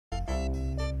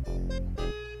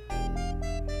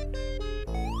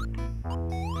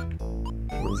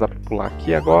Vamos pular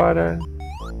aqui agora.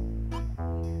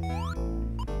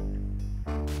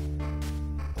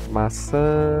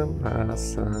 Maçã,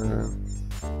 maçã.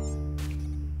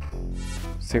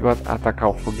 Consigo atacar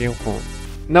o foguinho com...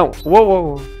 Não! Uou,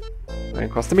 uou! Não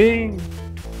encosta em mim!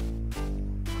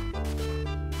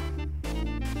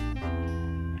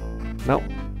 Não!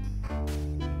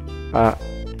 Ah!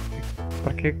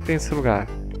 Pra que tem esse lugar?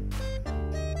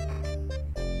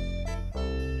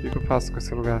 O que eu faço com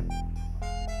esse lugar?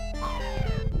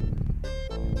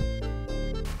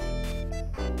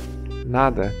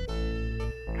 Nada?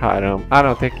 Caramba! Ah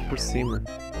não, tem aqui por cima.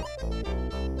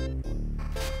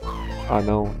 Ah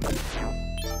não.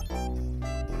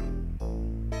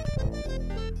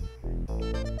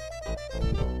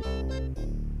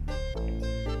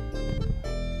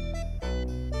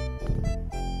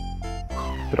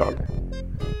 Droga.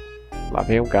 Lá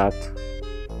vem o gato.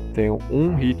 Tenho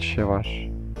um hit, eu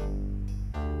acho.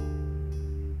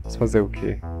 Vamos fazer o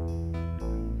quê?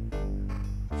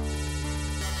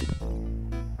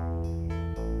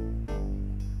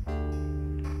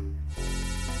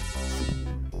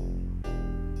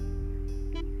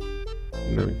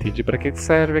 Não entendi pra que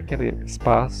serve aquele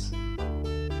espaço.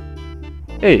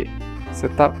 Ei, você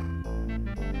tá...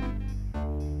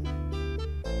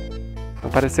 Não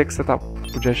parecia que você tá...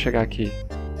 podia chegar aqui.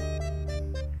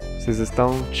 Vocês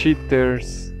estão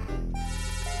cheaters.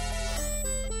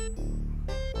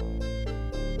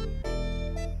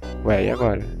 Ué, e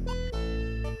agora?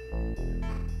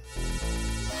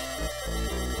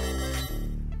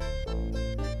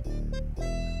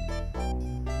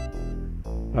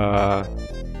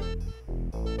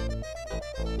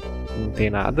 Não tem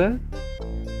nada.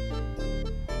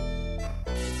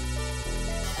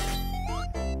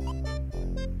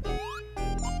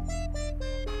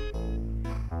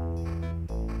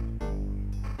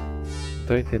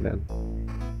 Tô entendendo.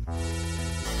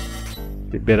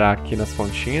 Liberar aqui nas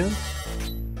pontinhas.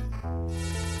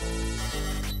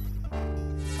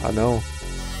 Ah não.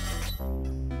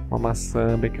 Uma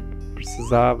maçã bem que eu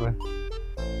precisava.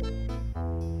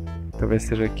 Talvez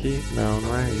seja aqui. Não,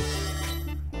 não é isso.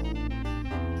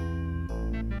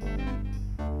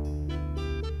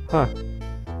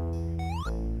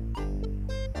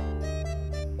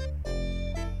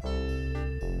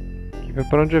 Aqui foi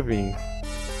pra onde eu vim.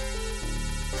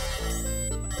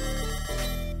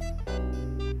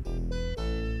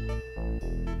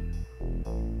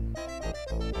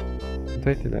 Não tô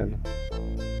entendendo.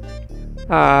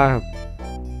 Ah!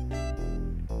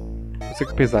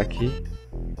 Consigo pisar aqui.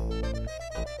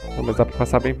 Não, mas dá pra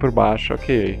passar bem por baixo,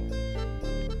 ok.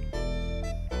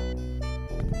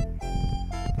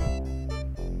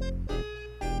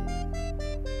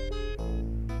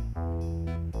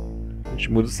 A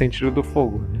gente muda o sentido do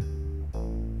fogo, né?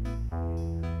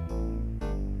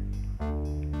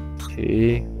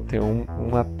 Ok, tem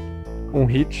um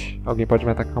hit. Alguém pode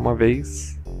me atacar uma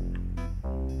vez.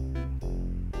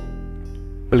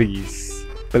 Please.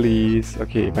 Please.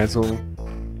 Ok, mais um.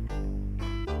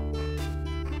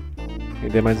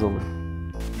 Vender mais uma.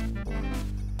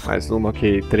 Mais uma,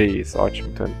 ok. 3. Ótimo.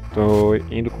 Então, tô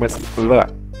indo começar.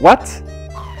 What?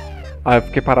 Ah, eu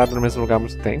fiquei parado no mesmo lugar há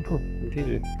muito tempo?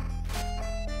 Entendi.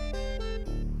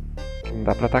 Não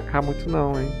dá pra atacar muito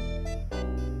não, hein?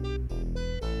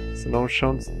 Senão o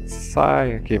chão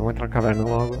sai. Ok, vamos entrar na caverna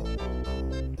logo.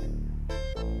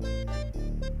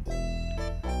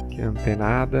 Aqui não tem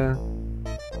nada.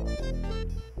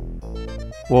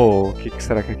 Uou, o que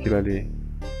será que é aquilo ali?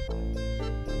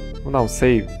 Vamos dar um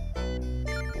save.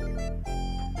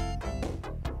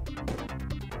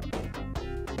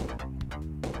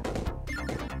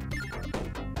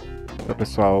 Então,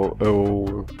 pessoal,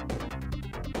 eu...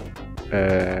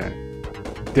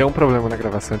 Deu um problema na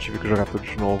gravação, tive que jogar tudo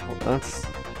de novo antes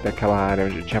daquela área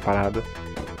onde eu tinha parado.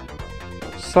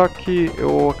 Só que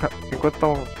eu, enquanto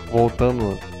tava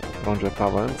voltando pra onde eu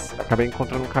tava antes, acabei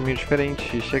encontrando um caminho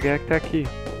diferente e cheguei até aqui.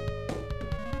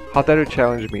 How dare you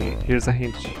challenge me? Here's a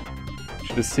hint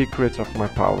to the secret of my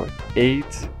power. 8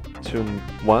 to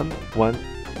 1, 1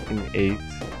 in 8.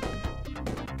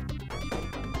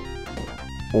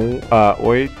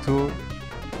 8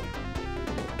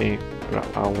 em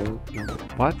a 1.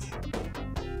 What?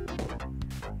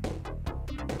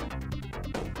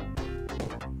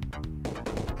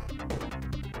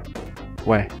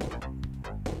 Ué.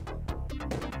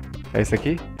 É esse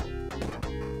aqui?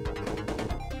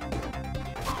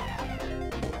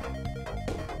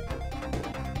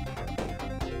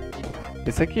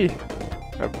 Esse aqui.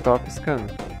 É o que eu tava piscando.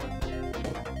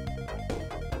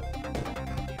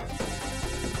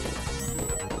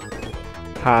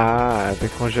 Ah, tem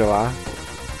que congelar.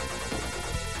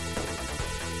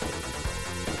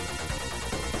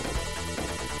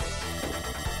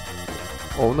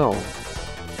 Ou não.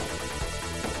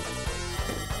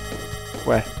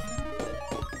 Ué.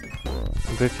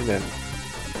 Não tô entendendo.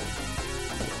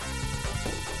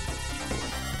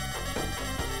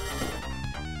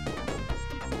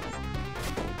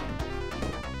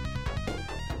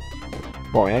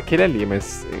 Bom, é aquele ali,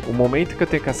 mas o momento que eu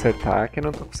tenho que acertar é que eu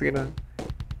não tô conseguindo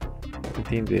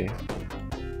entender.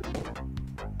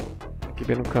 Aqui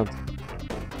bem no canto.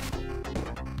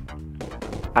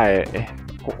 Ah, é.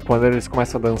 Quando eles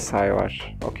começam a dançar, eu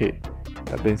acho. Ok.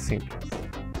 Tá bem simples.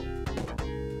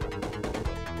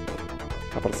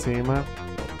 Tá pra cima.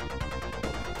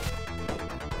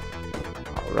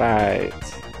 Alright.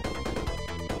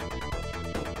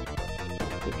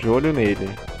 Tô de olho nele.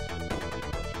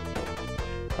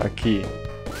 Aqui.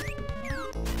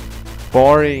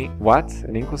 Boring. What?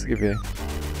 Eu nem consegui ver.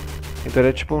 Então ele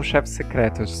é tipo um chefe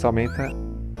secreto. Só aumenta.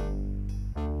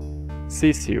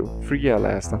 Cecil. Free at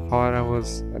last. I thought I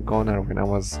was a goner when I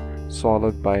was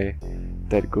swallowed by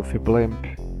that goofy blimp.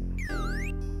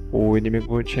 O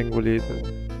inimigo tinha engolido.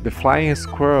 The Flying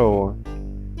Squirrel.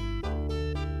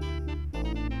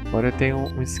 Agora eu tenho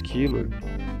um esquilo.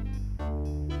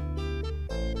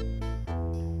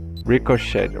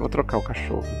 Ricochet. Eu vou trocar o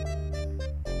cachorro.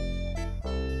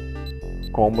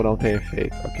 Combo não tem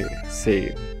efeito. Ok.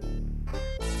 Save.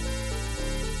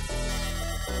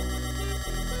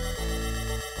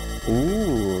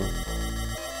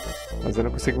 Mas eu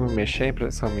não consigo me mexer,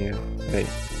 impressão minha. Peraí.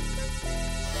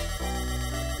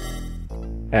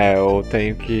 É, eu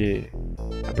tenho que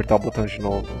apertar o botão de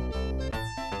novo.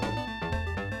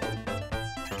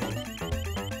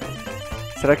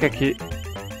 Será que aqui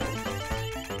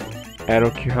era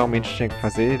o que realmente tinha que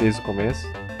fazer desde o começo?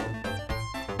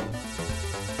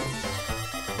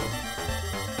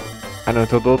 Ah não, eu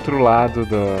tô do outro lado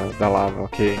da lava,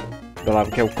 ok. Da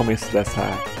lava que é o começo dessa...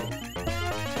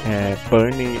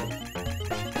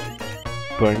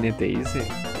 Burnie Daisy?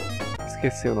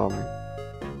 Esqueci o nome.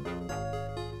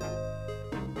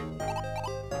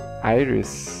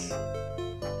 Iris.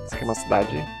 Isso aqui é uma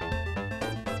cidade?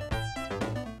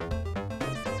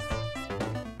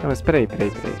 Não, mas peraí.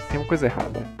 Tem uma coisa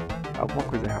errada. Alguma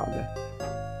coisa errada.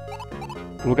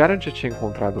 O lugar onde eu tinha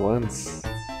encontrado antes...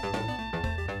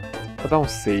 Vou dar um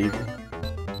save.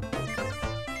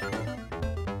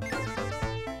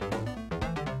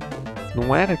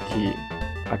 Não era aqui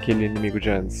aquele inimigo de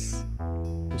antes.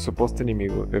 O suposto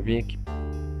inimigo. Eu vim aqui.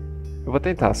 Eu vou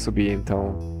tentar subir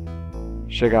então.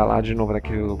 Chegar lá de novo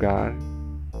naquele lugar.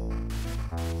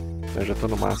 Eu já tô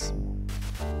no máximo.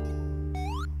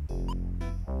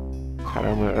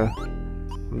 Caramba,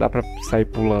 não dá pra sair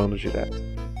pulando direto.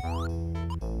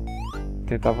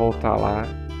 Tentar voltar lá.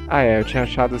 Ah é, eu tinha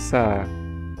achado essa...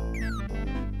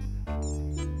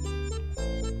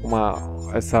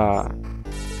 Essa...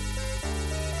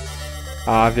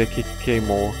 A ave aqui que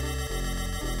queimou.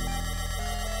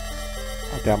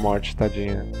 Até a morte,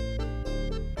 tadinha.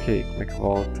 Ok, como é que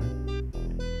volta?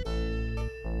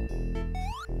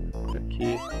 Por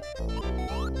aqui.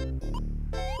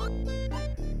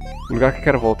 O lugar que eu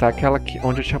quero voltar é aquela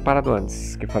onde eu tinha parado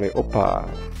antes. Que eu falei, opa,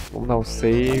 vamos dar um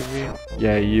save. E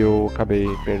aí eu acabei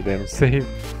perdendo o save.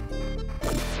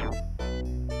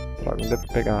 Droga, não deu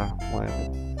pra pegar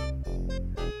moeda.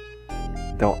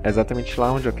 Então, é exatamente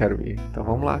lá onde eu quero ir. Então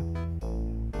vamos lá.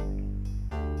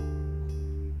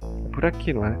 É por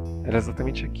aqui, não é? Era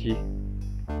exatamente aqui.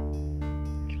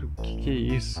 O que é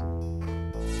isso?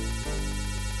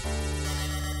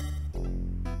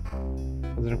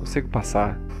 Mas eu não consigo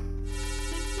passar.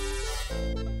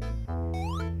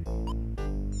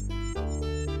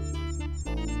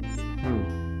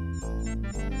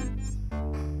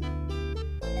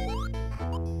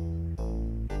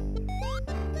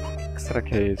 O que será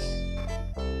que é isso?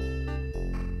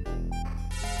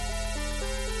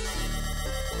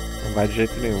 Não vai de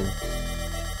jeito nenhum.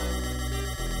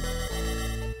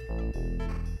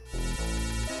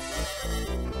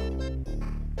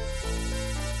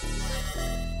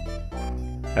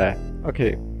 É,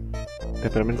 ok. Então,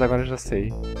 pelo menos agora eu já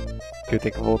sei que eu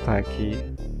tenho que voltar aqui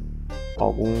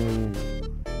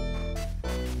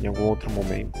em algum outro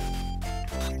momento.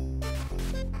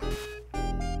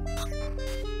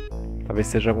 Talvez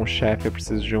seja algum chefe, eu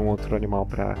preciso de um outro animal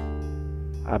pra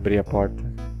abrir a porta.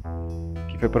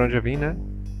 Aqui foi por onde eu vim, né?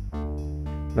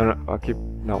 Não, aqui...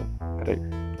 Não, peraí.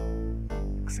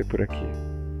 Tem que ser por aqui.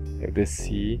 Eu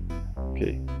desci...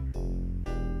 Ok.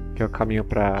 Aqui é o caminho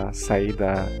pra sair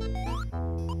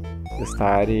desta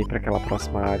área e ir pra aquela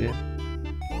próxima área.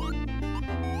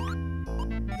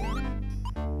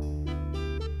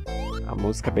 A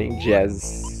música é bem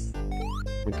jazz.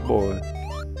 Muito boa.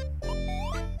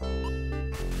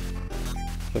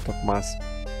 Já tô com o máximo.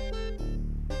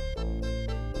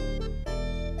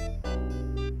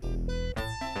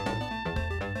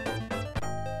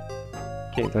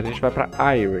 Ok, então a gente vai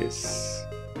pra Iris.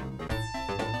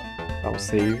 Dá um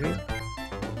save.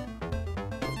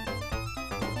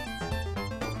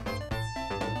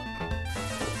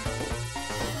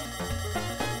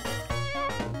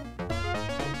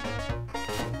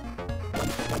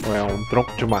 Ou é um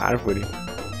tronco de uma árvore?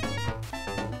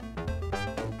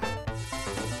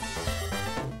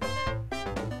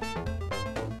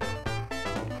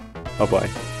 Oh boy.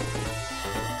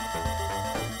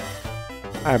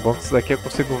 Ah, é bom que isso daqui eu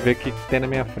consigo ver o que tem na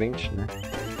minha frente, né?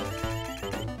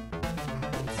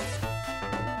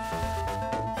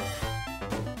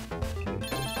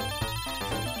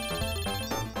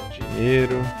 Okay.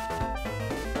 Dinheiro.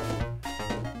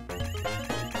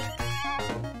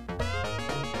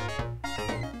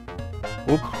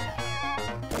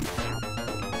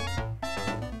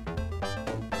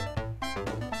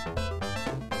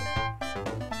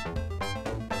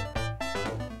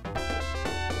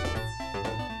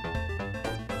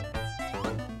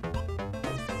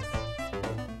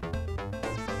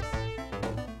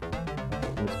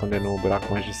 Vou me esconder no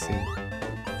buraco mais de cima.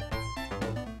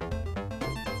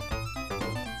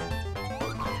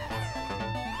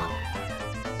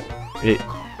 E...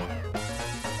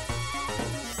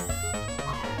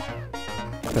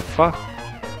 Ufa.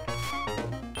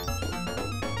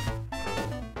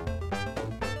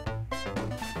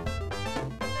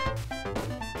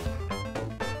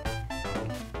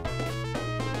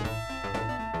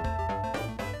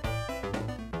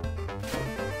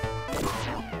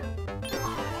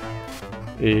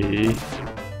 E...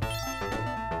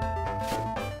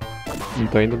 Não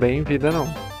tô indo bem em vida,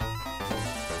 não.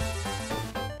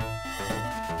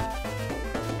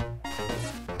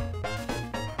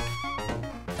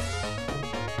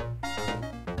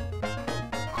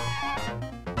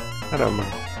 Caramba.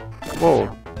 Uou.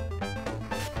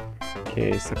 Ok,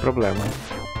 esse é problema.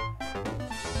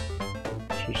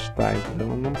 A gente tá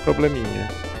entrando num probleminha.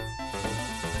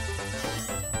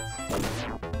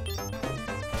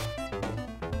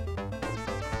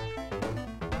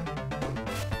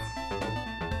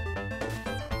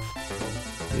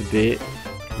 Me dê...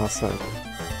 Nossa.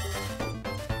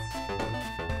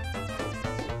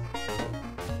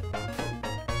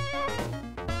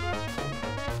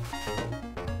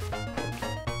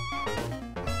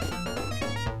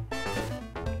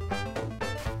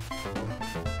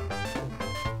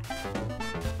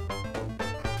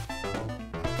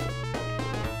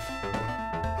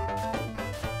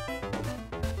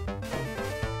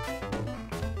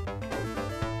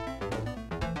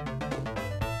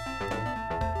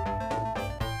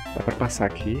 Dá pra passar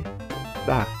aqui?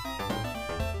 Dá.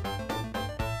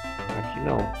 Aqui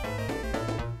não.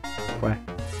 Ué.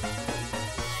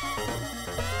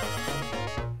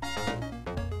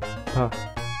 Ah.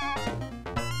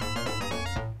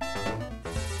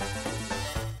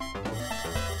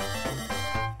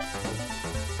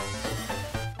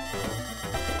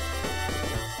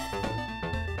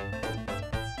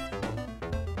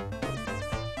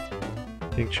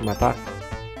 Tem que te matar?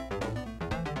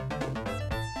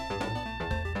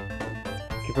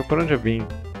 Aqui foi por onde eu vim.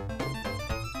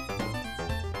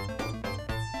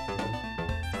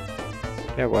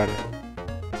 E agora?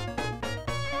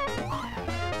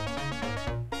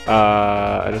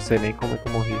 Ah, eu não sei nem como é que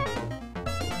eu morri.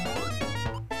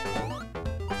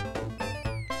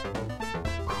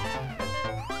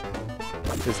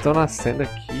 Eles estão nascendo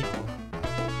aqui.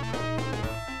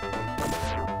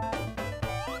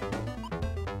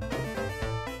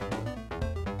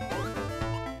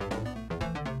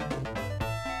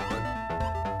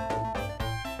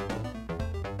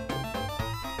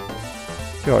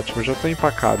 Que ótimo, já tô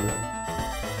empacado.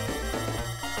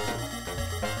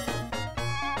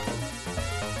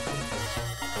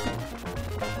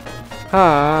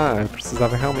 Ah, eu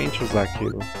precisava realmente usar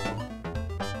aquilo.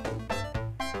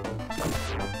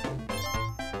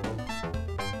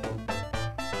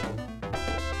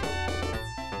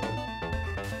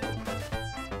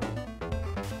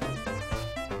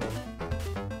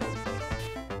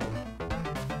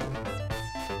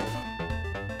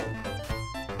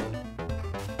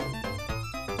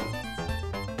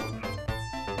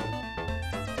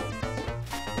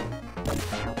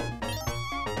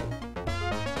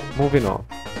 Moving on.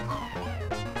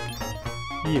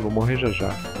 Ih, vou morrer já já.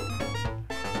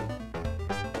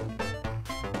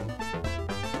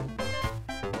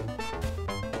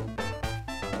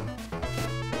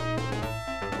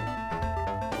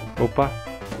 Opa.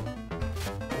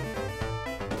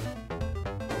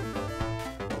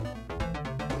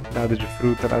 Nada de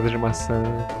fruta, nada de maçã.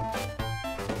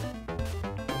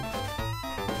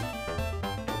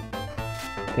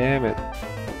 Damn it.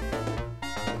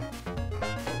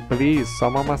 please, só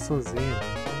uma maçãzinha.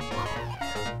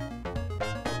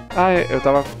 Ah, eu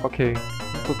tava... ok.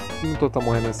 Não tô tão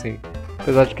morrendo assim.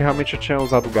 Apesar de que realmente eu tinha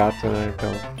usado o gato, né,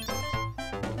 então...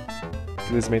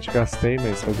 Infelizmente gastei,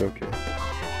 mas fazer o quê?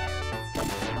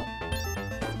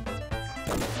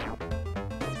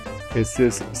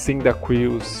 Esses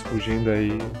Cyndaquils fugindo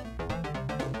aí...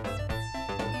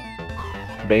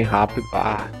 Bem rápido.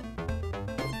 Ah!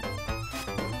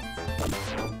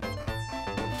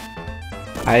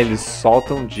 Ah, eles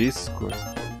soltam disco.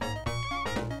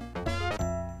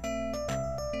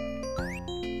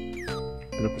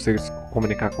 Eu não consigo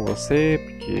comunicar com você,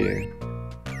 porque...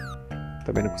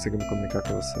 Também não consigo me comunicar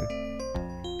com você.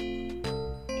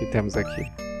 O que temos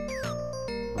aqui?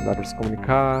 Não dá pra se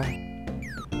comunicar.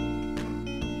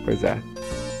 Pois é.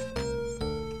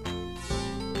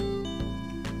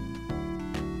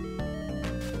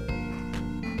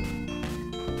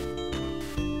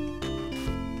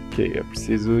 Ok, eu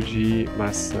preciso de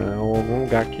maçã ou algum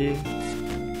lugar que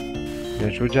me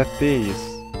ajude a ter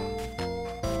isso.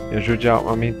 Me ajude a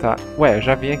aumentar... Ué, eu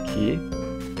já vim aqui.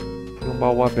 Tem um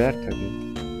baú aberto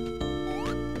ali.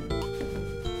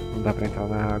 Não dá pra entrar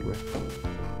na água.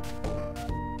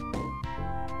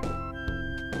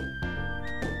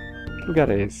 Que lugar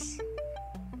é esse?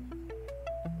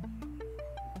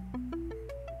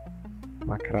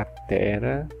 Uma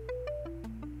cratera.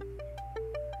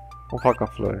 Vamos falar com a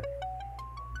flor.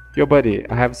 Yo, buddy,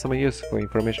 I have some useful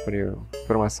information for you.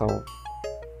 Informação.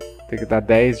 Tem que dar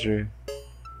 10 de...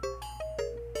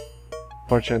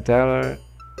 Fortune Teller.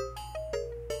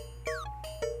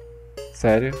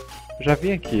 Sério? Eu já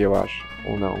vim aqui, eu acho.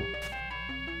 Ou não?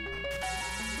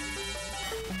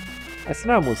 Essa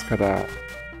não é a música da...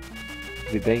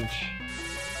 Vidente?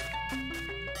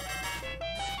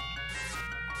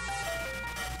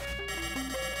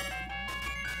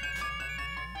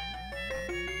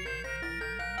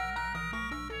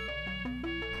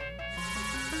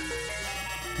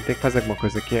 Eu tenho que fazer alguma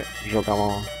coisa aqui, jogar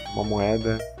uma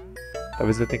moeda.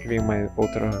 Talvez eu tenha que vir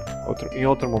em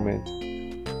outro momento.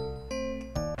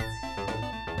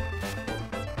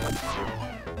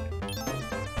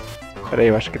 Peraí,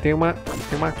 eu acho que tem uma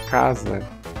casa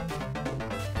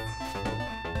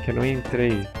que eu não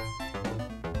entrei.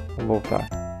 Vamos voltar.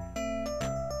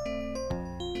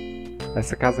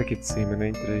 Essa casa aqui de cima eu não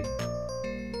entrei.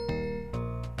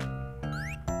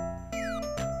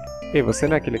 Ei, você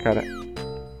não é aquele cara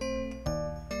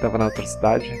que tava na outra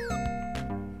cidade?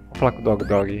 Vou falar com o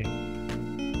Dog.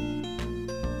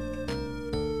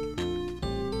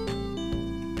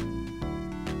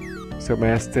 Seu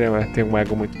mestre tem um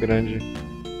ego muito grande.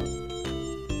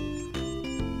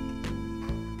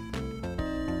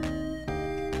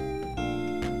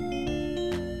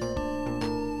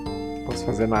 Não posso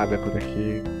fazer nada por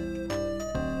aqui.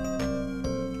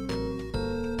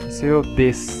 E se eu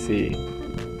descer?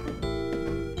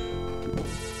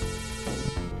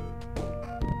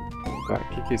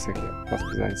 O que é isso aqui? Posso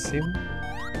pisar em cima?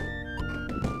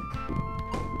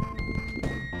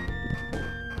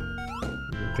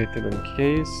 Não tô entendendo o que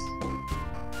é isso.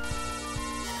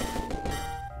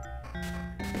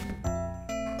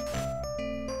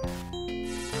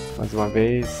 Mais uma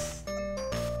vez.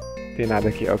 Não tem nada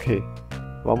aqui, ok.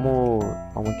 Vamos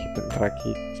aqui pra entrar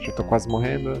aqui. Já tô quase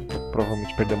morrendo. Vou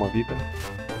provavelmente perder uma vida.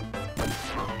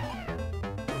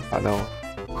 Ah não.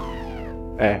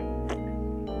 É.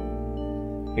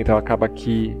 Então acaba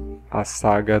aqui a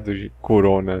saga do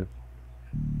Corona.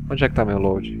 Onde é que tá meu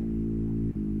load?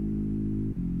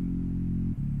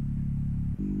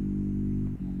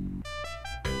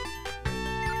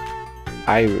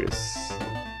 Iris.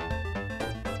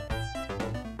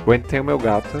 Tem o meu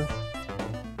gato.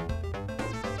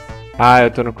 Ah,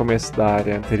 eu tô no começo da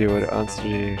área anterior, antes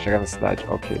de chegar na cidade.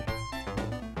 Ok.